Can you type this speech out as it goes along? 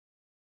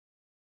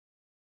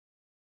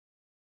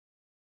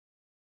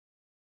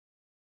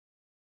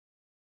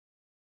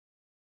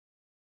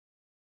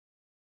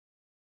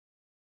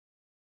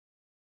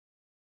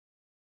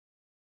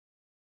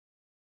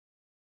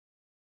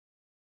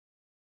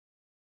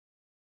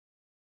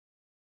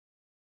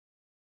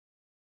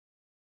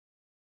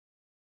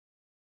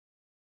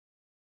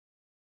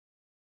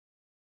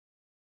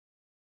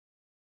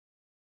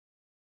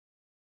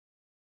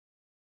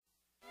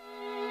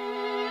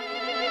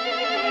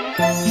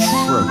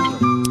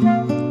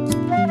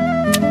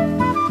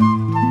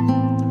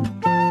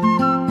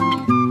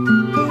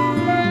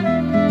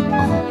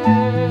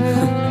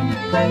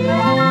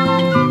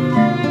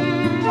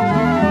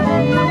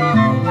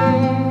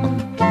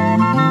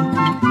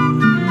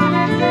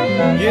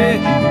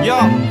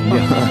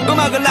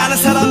음악을 아는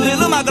사람들,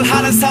 음악을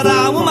하는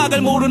사람,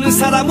 음악을 모르는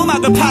사람,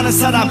 음악을 파는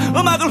사람,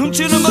 음악을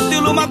훔치는 것들,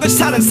 음악을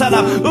사는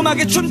사람,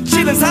 음악에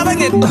춤추는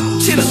사랑에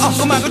치는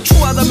음악을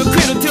좋아하다면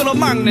귀를 들어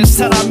막는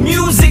사람.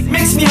 Music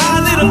makes me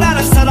high,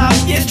 일어나는 사람,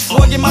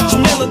 추억에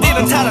맞춘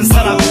멜로디는 다른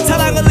사람,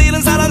 사랑을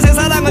잃은 사람, 새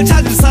사랑을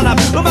찾은 사람,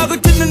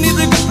 음악을 듣는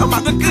이들과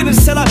음악을 끄는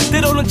사람,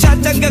 때로는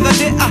잔잔가가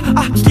돼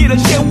길을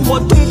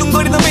채워,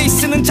 둥둥거리는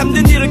베이스는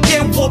잠든 이를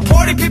깨워,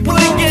 Party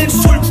people에겐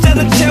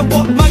술잔을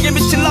채워, 음악에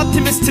미친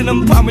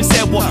옵티미스트는 밤을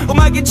새워,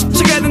 음악에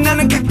집중하는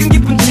나는 가끔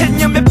깊은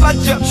체념에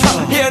빠져.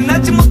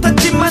 헤어나지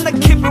못하지만 I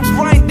keep it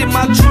grinding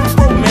my true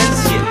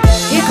romance.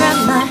 You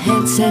grab my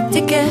hand, said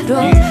to get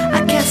old.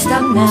 I can't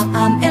stop now,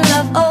 I'm in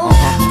love. Oh, I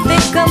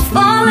think I'm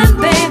falling,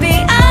 baby,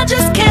 I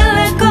just can't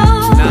let go.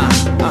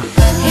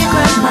 You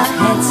grab my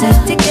hand,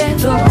 said to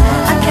get old.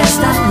 I can't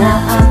stop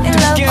now, I'm in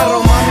love.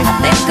 Oh,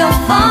 I think I'm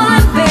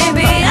falling,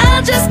 baby,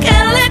 I just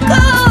can't let go.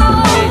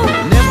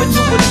 Never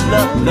knew what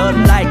love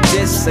like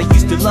this. I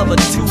used to love her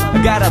too,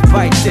 I gotta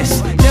bite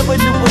this. Never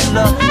knew what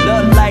love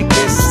like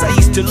this. I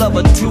used to love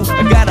her too,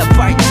 I gotta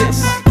bite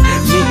this.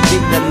 Mi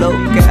vida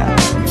loca,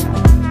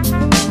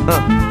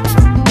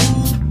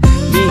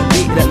 mi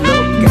vida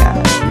loca,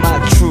 my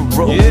true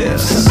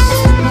romance.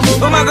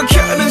 음악을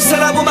켜는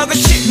사람, 음악을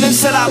씹는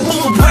사람,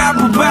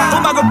 부바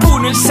음악을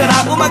부는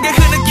사람, 음악에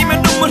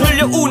흐느끼며 눈물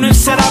흘려 우는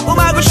사람,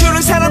 음악을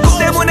쉬는 사람 그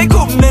때문에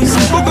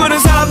굽는 꿈꾸는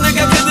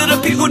사람들과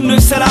그들을 비웃는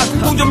사람,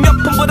 동전 몇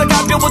푼보다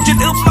가벼워진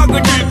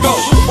음악을 들고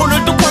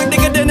오늘도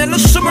광대가 되는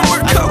웃음을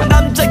물고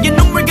남자의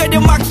눈물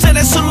가려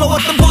막잔에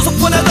술러왔던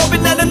보석보다 더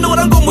빛나는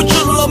노란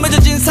고무줄로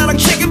맺어진 사랑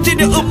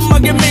책임지려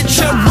음악에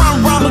미쳐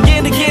Run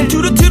again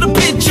to the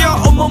picture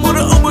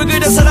온몸으로 음을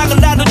그려 사랑을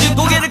나누지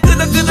고개를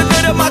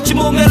끄덕끄덕거려 마치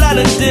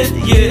몽열하는 듯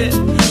Yeah,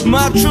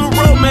 my true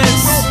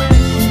romance.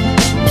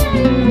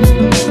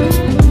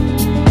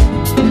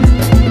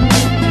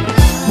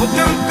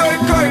 모든 걸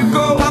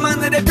걸고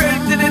밤하늘의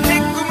별들은 네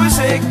꿈을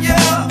새겨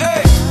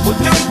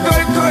모든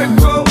걸 걸고